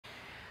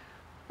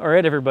All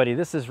right, everybody,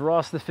 this is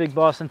Ross the Fig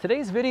Boss. In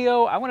today's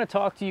video, I want to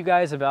talk to you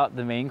guys about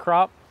the main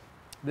crop.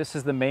 This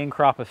is the main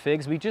crop of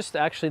figs. We just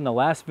actually in the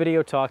last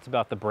video talked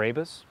about the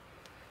brevas.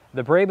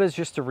 The brevas,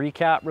 just to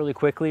recap really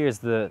quickly, is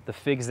the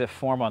figs that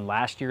form on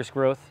last year's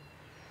growth.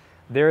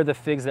 They're the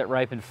figs that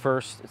ripen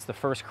first. It's the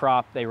first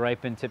crop. They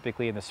ripen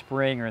typically in the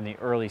spring or in the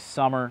early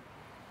summer.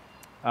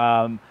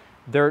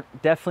 They're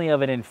definitely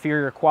of an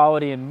inferior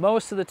quality, and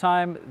most of the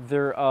time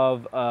they're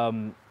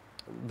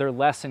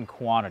less in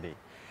quantity.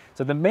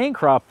 So the main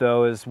crop,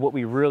 though, is what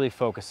we really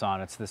focus on.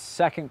 It's the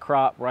second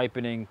crop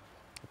ripening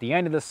at the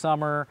end of the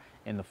summer,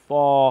 in the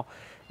fall.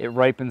 It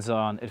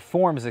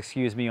forms,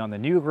 on the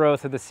new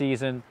growth of the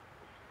season.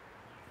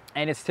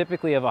 And it's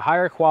typically of a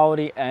higher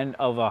quality and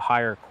of a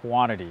higher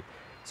quantity.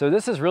 So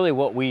this is really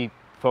what we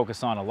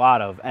focus on a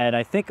lot of. And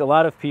I think a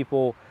lot of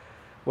people,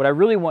 what I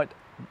really want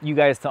you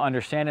guys to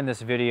understand in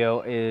this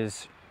video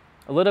is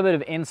a little bit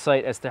of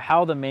insight as to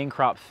how the main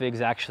crop figs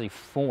actually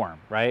form,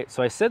 right?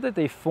 So I said that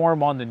they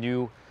form on the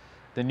new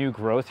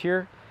growth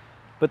here,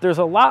 but there's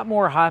a lot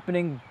more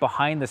happening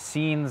behind the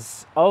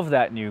scenes of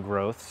that new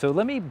growth. So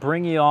let me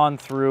bring you on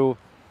through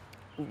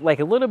like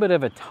a little bit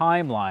of a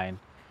timeline.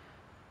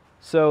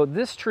 So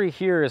this tree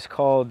here is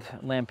called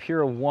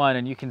Lampira 1,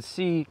 and you can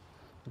see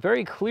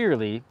very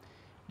clearly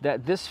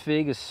that this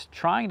fig is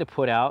trying to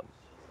put out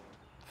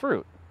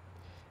fruit,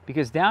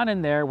 because down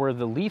in there where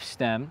the leaf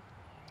stem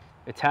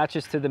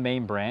attaches to the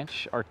main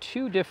branch are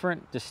two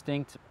different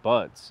distinct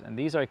buds, and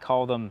these I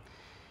call them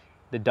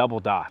the double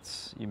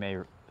dots. You may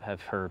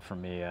have heard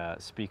from me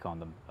speak on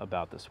them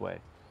about this way.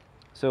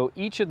 So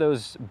each of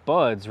those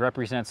buds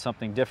represents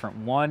something different.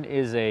 One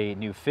is a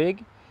new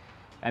fig,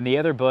 and the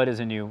other bud is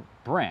a new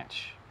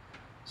branch.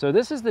 So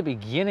this is the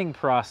beginning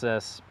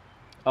process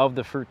of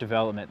the fruit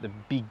development, the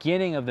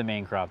beginning of the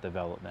main crop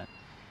development.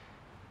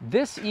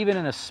 This, even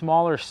in a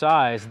smaller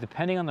size,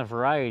 depending on the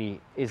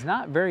variety, is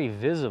not very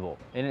visible,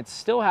 and it's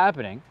still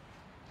happening,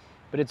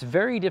 but it's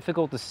very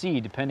difficult to see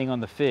depending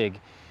on the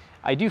fig.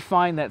 I do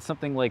find that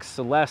something like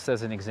Celeste,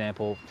 as an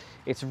example,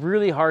 it's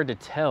really hard to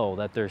tell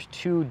that there's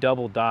two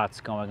double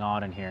dots going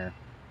on in here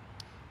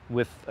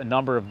with a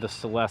number of the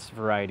Celeste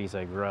varieties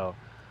I grow.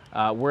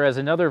 Whereas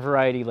another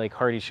variety like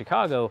Hardy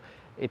Chicago,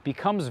 it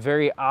becomes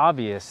very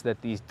obvious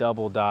that these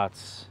double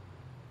dots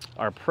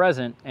are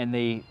present, and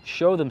they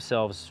show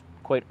themselves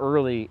quite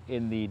early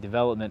in the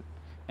development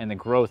and the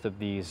growth of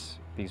these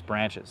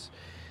branches.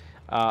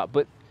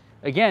 But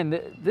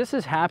again, this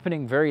is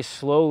happening very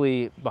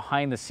slowly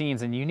behind the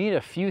scenes, and you need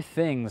a few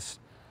things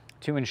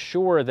to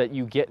ensure that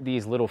you get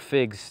these little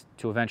figs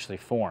to eventually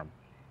form.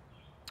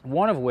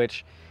 One of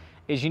which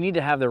is you need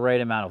to have the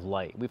right amount of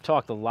light. We've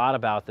talked a lot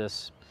about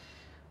this,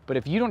 but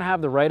if you don't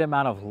have the right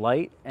amount of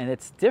light, and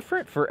it's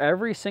different for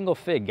every single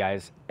fig,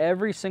 guys,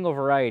 every single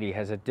variety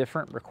has a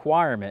different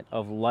requirement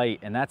of light,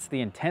 and that's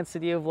the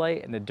intensity of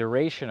light and the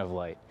duration of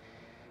light.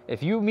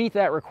 If you meet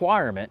that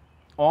requirement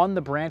on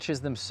the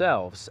branches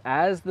themselves,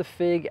 as the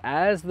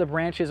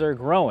branches are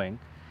growing,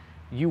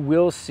 you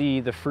will see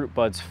the fruit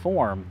buds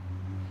form,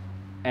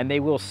 and they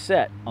will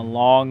set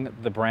along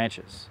the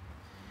branches.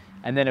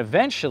 And then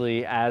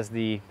eventually, as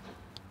the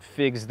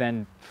figs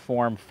then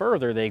form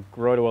further, they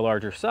grow to a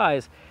larger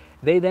size,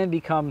 they then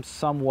become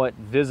somewhat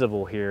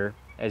visible here,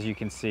 as you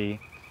can see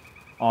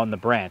on the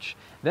branch.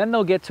 Then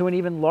they'll get to an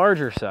even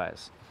larger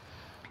size.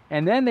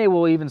 And then they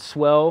will even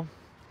swell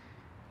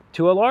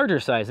to a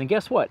larger size. And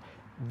guess what?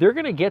 They're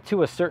gonna get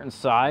to a certain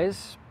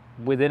size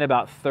within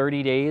about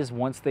 30 days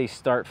once they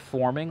start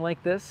forming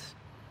like this,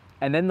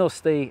 and then they'll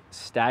stay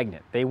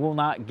stagnant. They will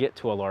not get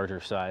to a larger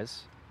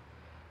size,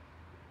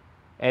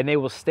 and they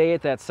will stay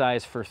at that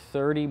size for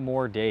 30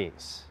 more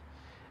days.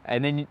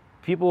 And then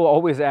people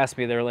always ask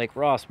me, they're like,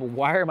 Ross, well,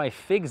 why are my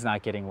figs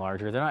not getting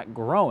larger? They're not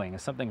growing.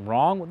 Is something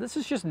wrong? Well, this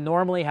is just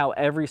normally how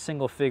every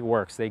single fig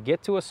works. They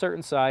get to a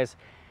certain size,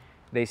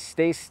 they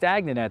stay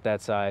stagnant at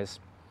that size,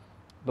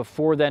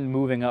 before then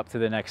moving up to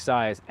the next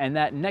size. And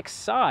that next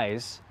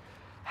size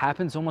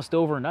happens almost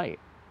overnight.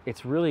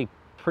 It's really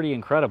pretty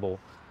incredible.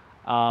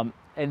 And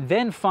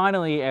then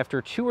finally, after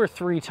 2 or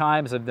 3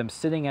 times of them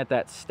sitting at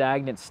that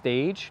stagnant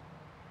stage,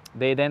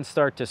 they then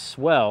start to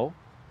swell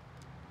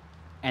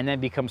and then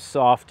become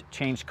soft,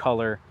 change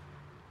color,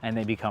 and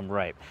they become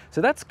ripe.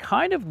 So that's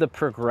kind of the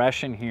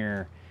progression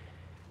here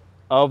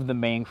of the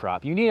main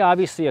crop. You need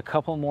obviously a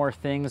couple more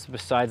things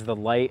besides the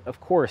light. Of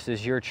course,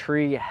 is your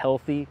tree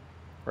healthy?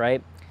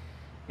 Right?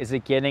 Is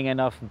it getting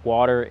enough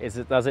water?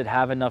 Does it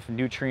have enough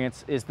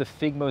nutrients? Is the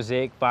fig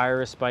mosaic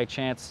virus by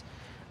chance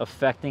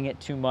affecting it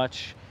too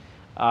much?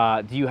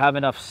 Do you have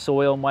enough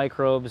soil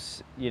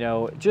microbes? You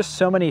know, just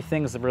so many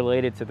things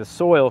related to the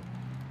soil,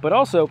 but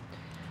also,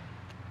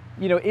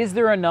 you know, is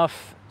there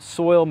enough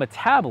soil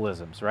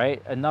metabolisms,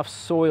 right? Enough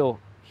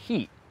soil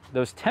heat.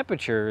 Those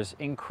temperatures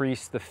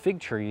increase the fig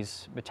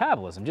tree's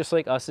metabolism. Just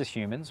like us as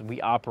humans, we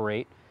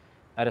operate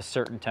at a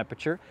certain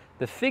temperature.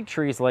 The fig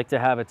trees like to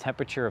have a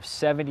temperature of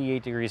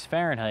 78 degrees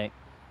Fahrenheit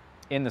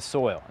in the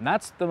soil, and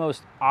that's the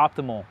most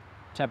optimal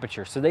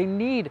temperature. So they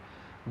need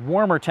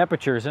warmer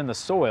temperatures in the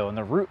soil, in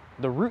the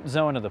root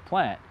zone of the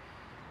plant,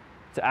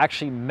 to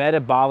actually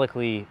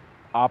metabolically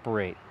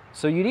operate.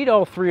 So you need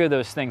all three of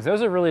those things.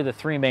 Those are really the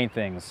three main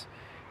things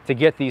to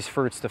get these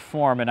fruits to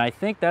form. And I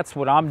think that's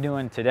what I'm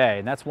doing today.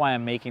 And that's why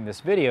I'm making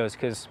this video, is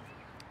because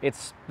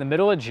it's the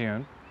middle of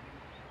June.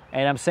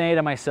 And I'm saying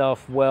to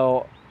myself,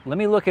 well, let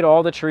me look at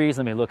all the trees.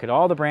 Let me look at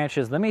all the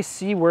branches. Let me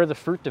see where the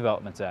fruit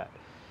development's at.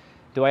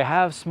 Do I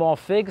have small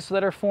figs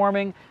that are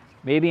forming?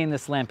 Maybe in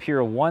this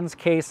Lampira 1's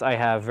case, I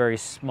have very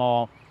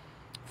small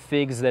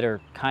figs that are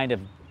kind of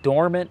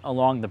dormant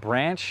along the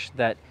branch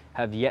that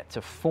have yet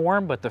to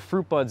form, but the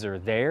fruit buds are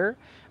there.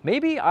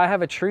 Maybe I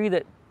have a tree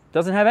that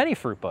doesn't have any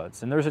fruit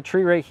buds, and there's a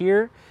tree right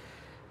here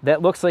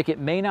that looks like it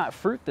may not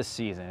fruit this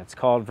season. It's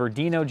called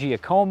Verdino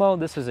Giacomo.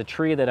 This is a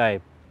tree that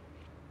I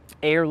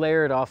air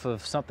layered off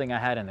of something I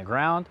had in the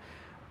ground,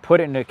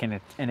 put it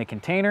in a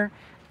container,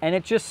 and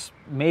it just,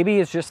 maybe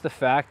it's just the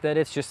fact that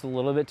it's just a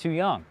little bit too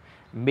young.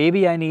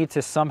 Maybe I need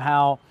to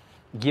somehow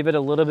give it a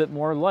little bit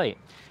more light.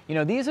 You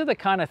know, these are the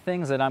kind of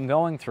things that I'm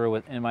going through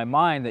in my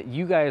mind that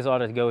you guys ought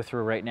to go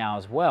through right now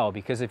as well,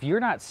 because if you're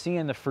not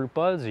seeing the fruit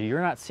buds, or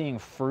you're not seeing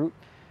fruit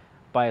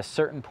by a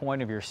certain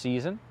point of your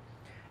season,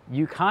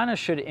 you kind of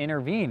should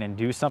intervene and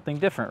do something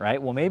different,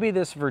 right? Well, maybe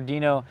this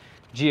Verdino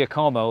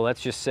Giacomo,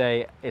 let's just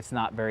say it's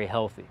not very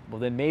healthy. Well,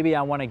 then maybe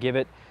I want to give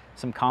it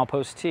some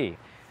compost tea.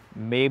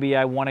 Maybe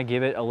I want to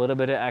give it a little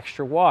bit of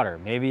extra water.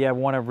 Maybe I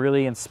want to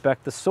really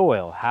inspect the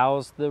soil.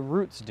 How's the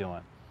roots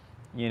doing?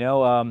 You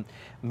know,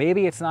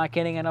 maybe it's not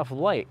getting enough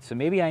light. So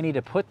maybe I need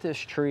to put this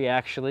tree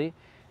actually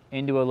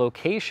into a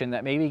location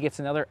that maybe gets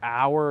another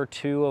hour or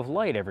two of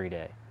light every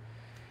day.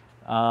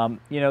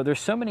 You know, there's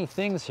so many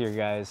things here,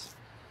 guys,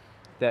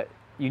 that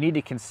you need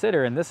to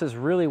consider. And this is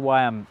really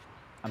why I'm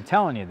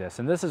telling you this.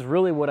 And this is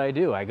really what I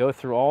do. I go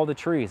through all the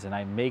trees and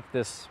I make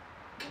this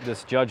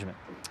judgment.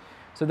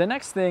 So the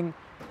next thing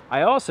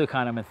I also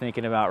kind of been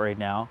thinking about right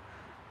now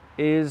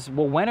is,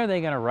 well, when are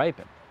they going to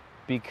ripen?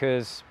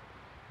 Because,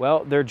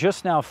 well, they're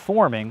just now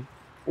forming,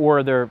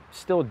 or they're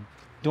still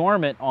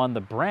dormant on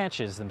the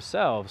branches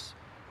themselves.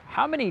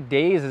 How many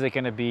days is it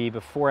going to be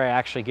before I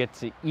actually get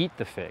to eat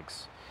the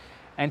figs?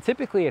 And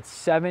typically it's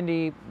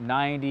 70,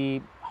 90,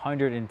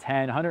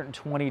 110,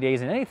 120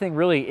 days, and anything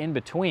really in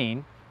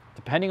between,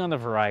 depending on the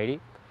variety,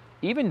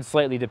 even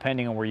slightly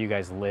depending on where you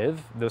guys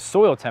live. The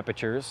soil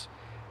temperatures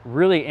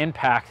really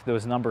impact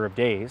those number of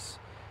days.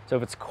 So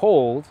if it's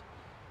cold,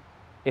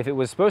 if it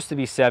was supposed to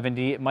be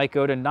 70, it might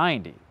go to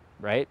 90,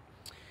 right?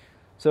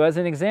 So as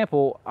an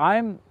example,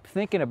 I'm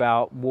thinking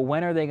about, well,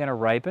 when are they going to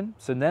ripen?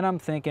 So then I'm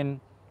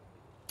thinking,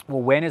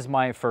 well, when is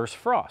my first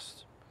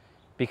frost?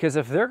 Because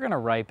if they're going to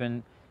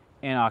ripen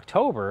in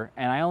October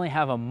and I only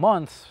have a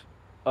month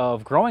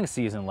of growing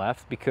season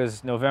left,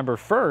 because November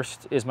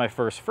 1st is my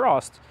first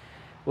frost,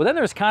 well, then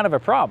there's kind of a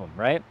problem,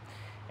 right?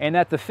 And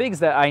that the figs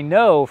that I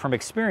know from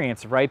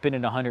experience ripen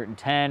in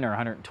 110 or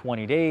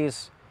 120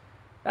 days,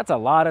 that's a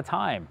lot of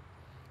time.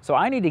 So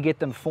I need to get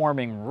them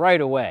forming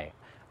right away.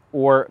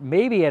 Or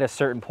maybe at a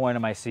certain point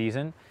in my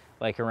season,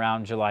 like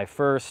around July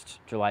 1st,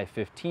 July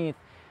 15th,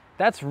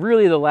 that's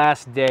really the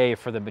last day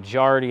for the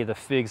majority of the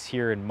figs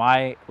here in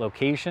my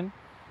location.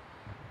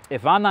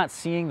 If I'm not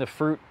seeing the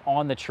fruit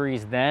on the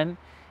trees then,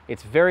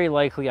 it's very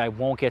likely I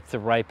won't get to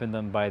ripen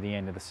them by the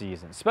end of the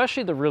season,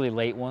 especially the really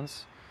late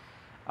ones.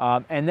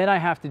 And then I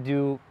have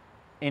to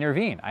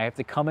intervene. I have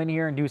to come in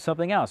here and do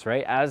something else,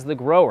 right? As the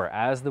grower,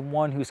 as the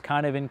one who's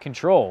kind of in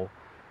control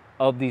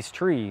of these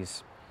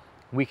trees,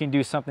 we can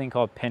do something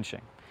called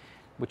pinching,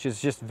 which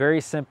is just very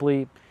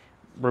simply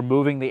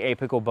removing the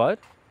apical bud.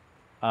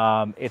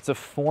 It's a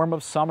form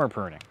of summer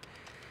pruning.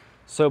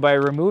 So by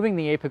removing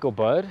the apical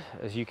bud,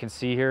 as you can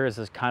see here, is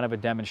this kind of a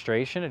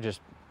demonstration of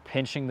just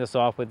pinching this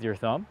off with your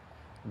thumb.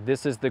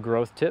 This is the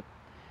growth tip.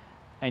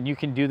 And you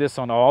can do this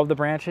on all of the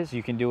branches.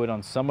 You can do it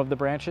on some of the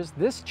branches.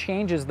 This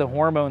changes the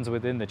hormones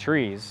within the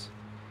trees.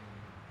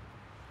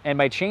 And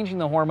by changing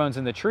the hormones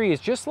in the trees,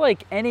 just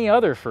like any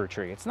other fruit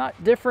tree, it's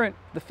not different.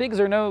 The figs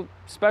are no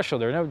special,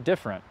 they're no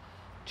different.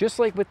 Just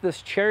like with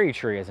this cherry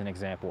tree as an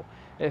example.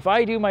 If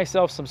I do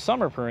myself some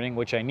summer pruning,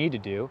 which I need to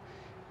do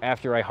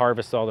after I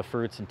harvest all the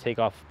fruits and take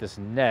off this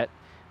net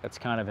that's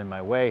kind of in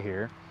my way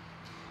here.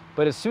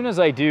 But as soon as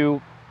I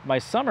do my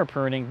summer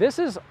pruning, this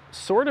is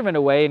sort of in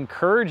a way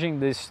encouraging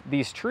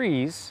these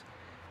trees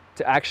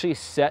to actually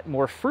set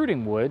more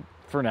fruiting wood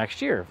for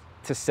next year,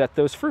 to set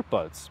those fruit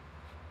buds.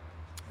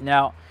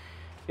 Now,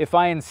 if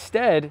I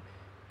instead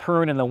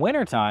prune in the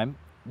wintertime,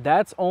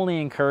 that's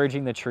only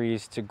encouraging the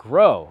trees to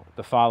grow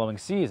the following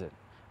season,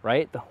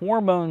 right? The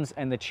hormones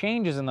and the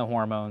changes in the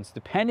hormones,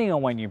 depending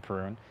on when you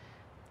prune,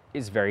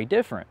 is very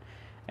different.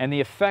 And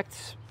the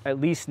effects, at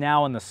least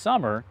now in the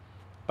summer,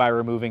 by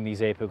removing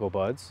these apical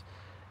buds,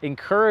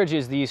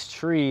 encourages these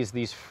trees,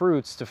 these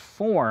fruits, to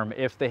form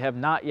if they have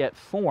not yet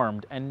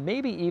formed, and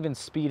maybe even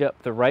speed up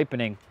the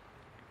ripening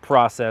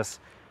process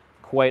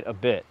quite a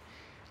bit.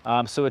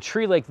 So a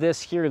tree like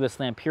this here, this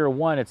Lampira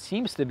 1, it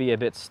seems to be a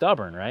bit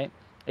stubborn, right?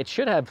 It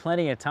should have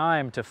plenty of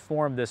time to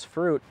form this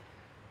fruit,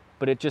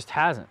 but it just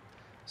hasn't.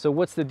 So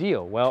what's the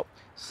deal? Well,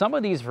 some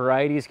of these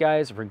varieties,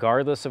 guys,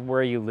 regardless of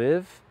where you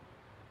live,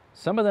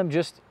 some of them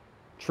just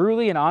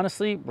truly and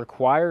honestly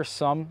require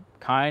some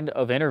kind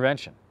of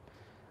intervention.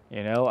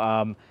 You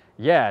know,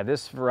 yeah,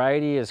 this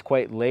variety is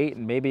quite late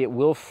and maybe it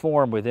will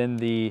form within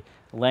the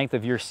length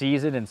of your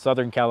season in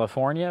Southern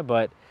California,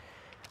 but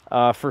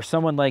for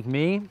someone like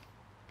me,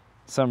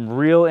 some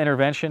real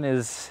intervention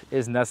is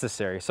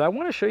necessary. So I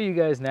want to show you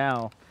guys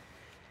now,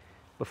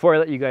 before I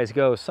let you guys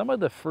go, some of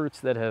the fruits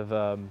that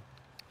have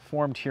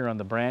formed here on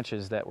the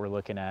branches that we're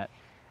looking at.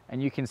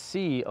 And you can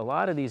see a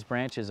lot of these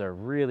branches are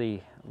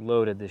really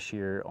loaded this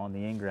year on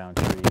the in-ground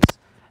trees.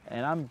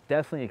 And I'm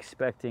definitely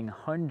expecting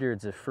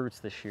hundreds of fruits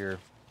this year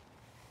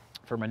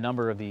from a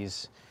number of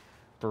these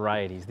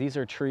varieties. These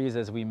are trees,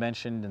 as we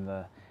mentioned in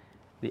the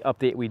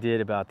update we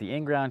did about the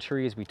in-ground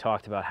trees. We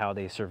talked about how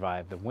they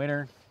survive the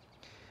winter.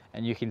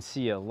 And you can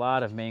see a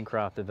lot of main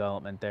crop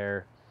development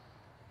there.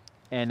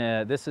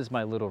 And this is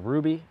my little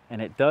ruby,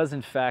 and it does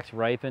in fact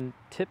ripen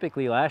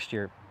typically last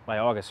year by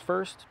August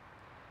 1st.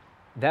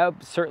 That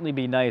would certainly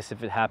be nice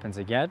if it happens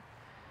again.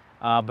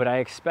 But I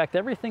expect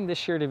everything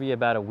this year to be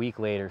about a week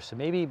later. So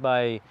maybe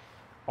by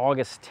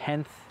August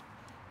 10th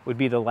would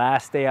be the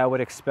last day I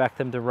would expect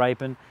them to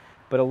ripen.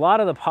 But a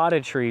lot of the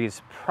potted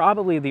trees,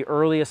 probably the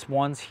earliest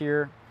ones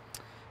here,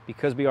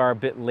 because we are a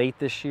bit late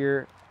this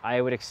year,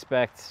 I would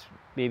expect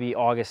maybe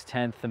August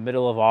 10th, the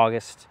middle of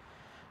August,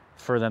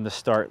 for them to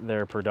start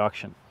their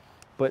production.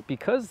 But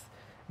because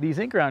these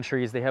in-ground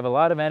trees, they have a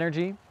lot of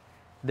energy,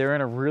 they're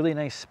in a really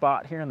nice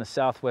spot here in the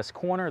southwest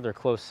corner, they're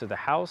close to the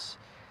house.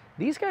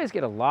 These guys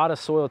get a lot of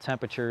soil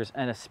temperatures,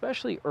 and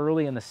especially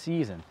early in the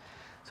season.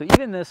 So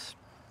even this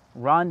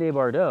Ronde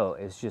Bordeaux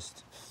is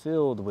just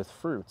filled with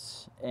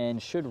fruits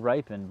and should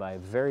ripen by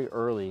very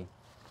early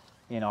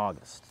in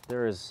August.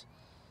 There is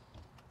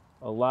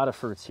a lot of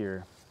fruits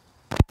here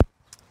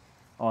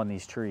on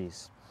these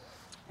trees.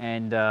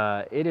 And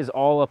it is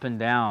all up and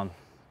down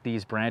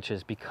these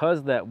branches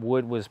because that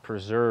wood was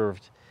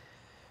preserved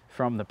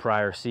from the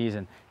prior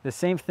season. The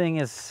same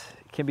thing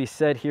can be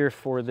said here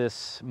for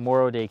this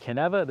Moro de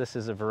Caneva. This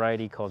is a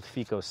variety called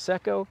Fico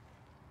Seco.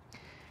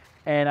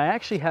 And I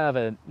actually have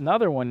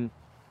another one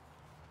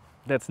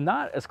that's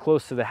not as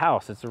close to the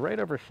house. It's right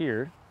over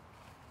here.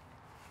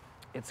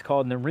 It's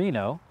called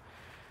Nerino.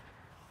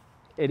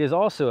 It is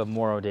also a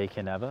Moro de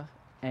Caneva,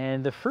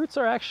 and the fruits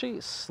are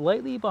actually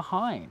slightly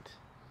behind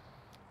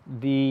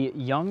the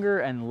younger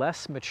and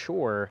less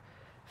mature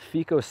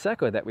Fico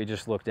Seco that we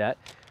just looked at.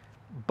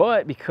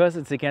 But because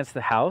it's against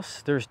the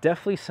house, there's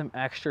definitely some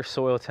extra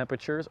soil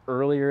temperatures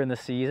earlier in the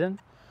season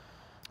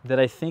that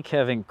I think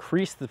have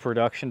increased the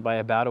production by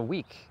about a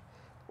week,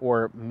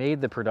 or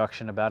made the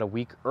production about a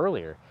week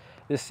earlier.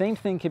 The same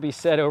thing can be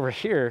said over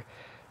here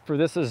for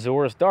this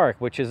Azores Dark,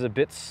 which is a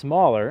bit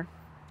smaller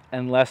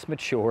and less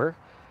mature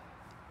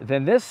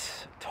than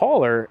this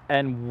taller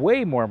and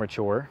way more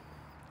mature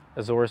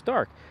Azores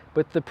Dark.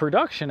 But the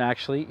production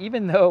actually,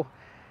 even though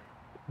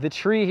the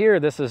tree here,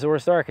 this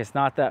Azores Dark, is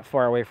not that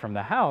far away from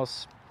the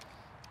house,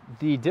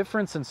 the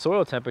difference in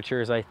soil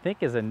temperatures, I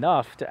think, is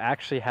enough to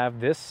actually have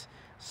this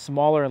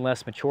smaller and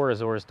less mature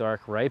Azores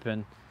Dark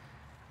ripen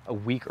a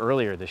week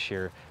earlier this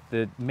year.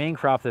 The main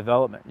crop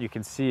development, you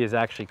can see, is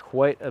actually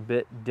quite a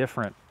bit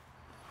different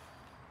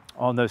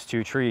on those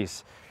two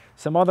trees.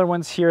 Some other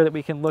ones here that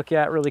we can look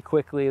at really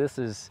quickly. This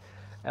is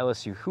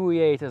LSU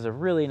Huye. It does a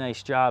really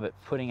nice job at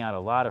putting out a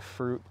lot of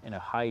fruit in a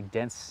high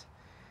dense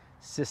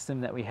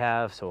system that we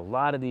have. So a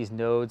lot of these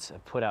nodes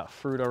have put out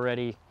fruit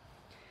already.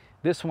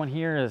 This one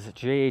here is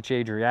JH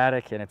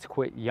Adriatic, and it's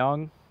quite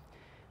young,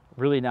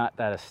 really not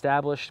that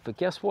established, but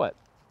guess what?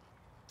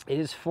 It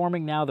is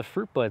forming now the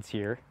fruit buds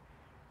here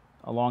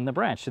along the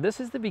branch. So this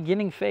is the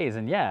beginning phase,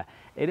 and yeah,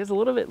 it is a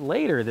little bit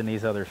later than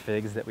these other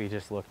figs that we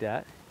just looked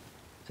at.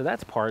 So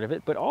that's part of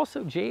it, but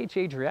also JH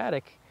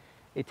Adriatic,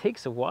 it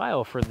takes a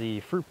while for the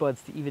fruit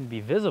buds to even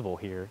be visible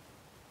here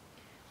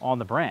on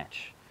the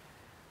branch.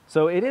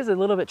 So it is a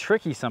little bit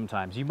tricky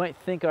sometimes. You might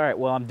think, all right,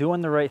 well, I'm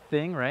doing the right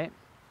thing, right?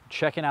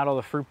 Checking out all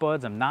the fruit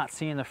buds. I'm not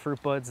seeing the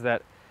fruit buds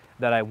that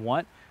I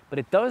want, but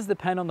it does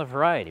depend on the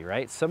variety,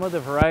 right? Some of the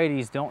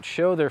varieties don't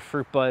show their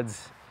fruit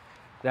buds,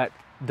 that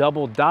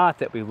double dot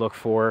that we look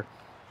for,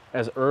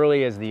 as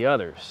early as the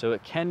others. So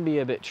it can be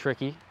a bit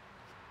tricky,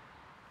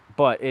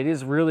 but it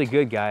is really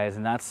good, guys.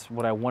 And that's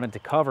what I wanted to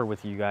cover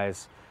with you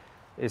guys,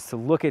 is to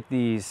look at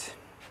these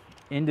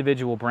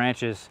individual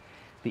branches,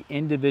 the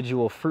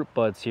individual fruit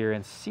buds here,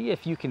 and see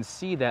if you can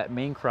see that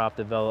main crop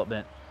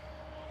development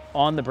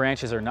on the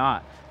branches or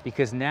not,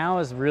 because now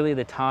is really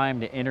the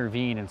time to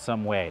intervene in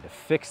some way to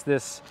fix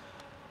this.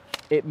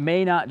 It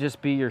may not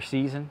just be your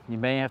season. You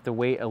may have to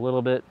wait a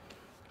little bit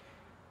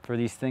for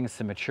these things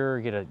to mature,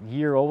 get a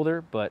year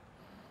older, but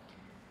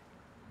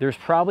there's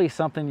probably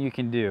something you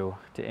can do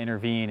to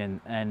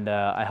intervene, and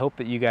I hope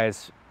that you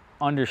guys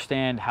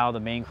understand how the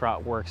main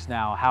crop works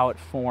now, how it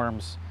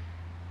forms,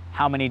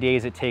 how many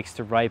days it takes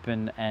to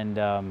ripen, and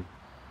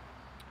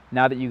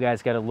now that you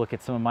guys got to look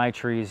at some of my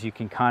trees, you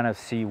can kind of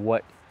see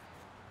what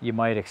you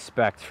might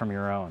expect from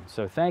your own.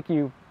 So thank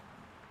you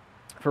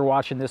for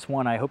watching this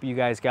one. I hope you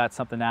guys got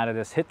something out of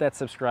this. Hit that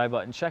subscribe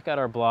button, check out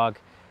our blog.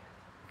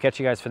 Catch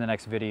you guys for the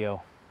next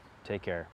video. Take care.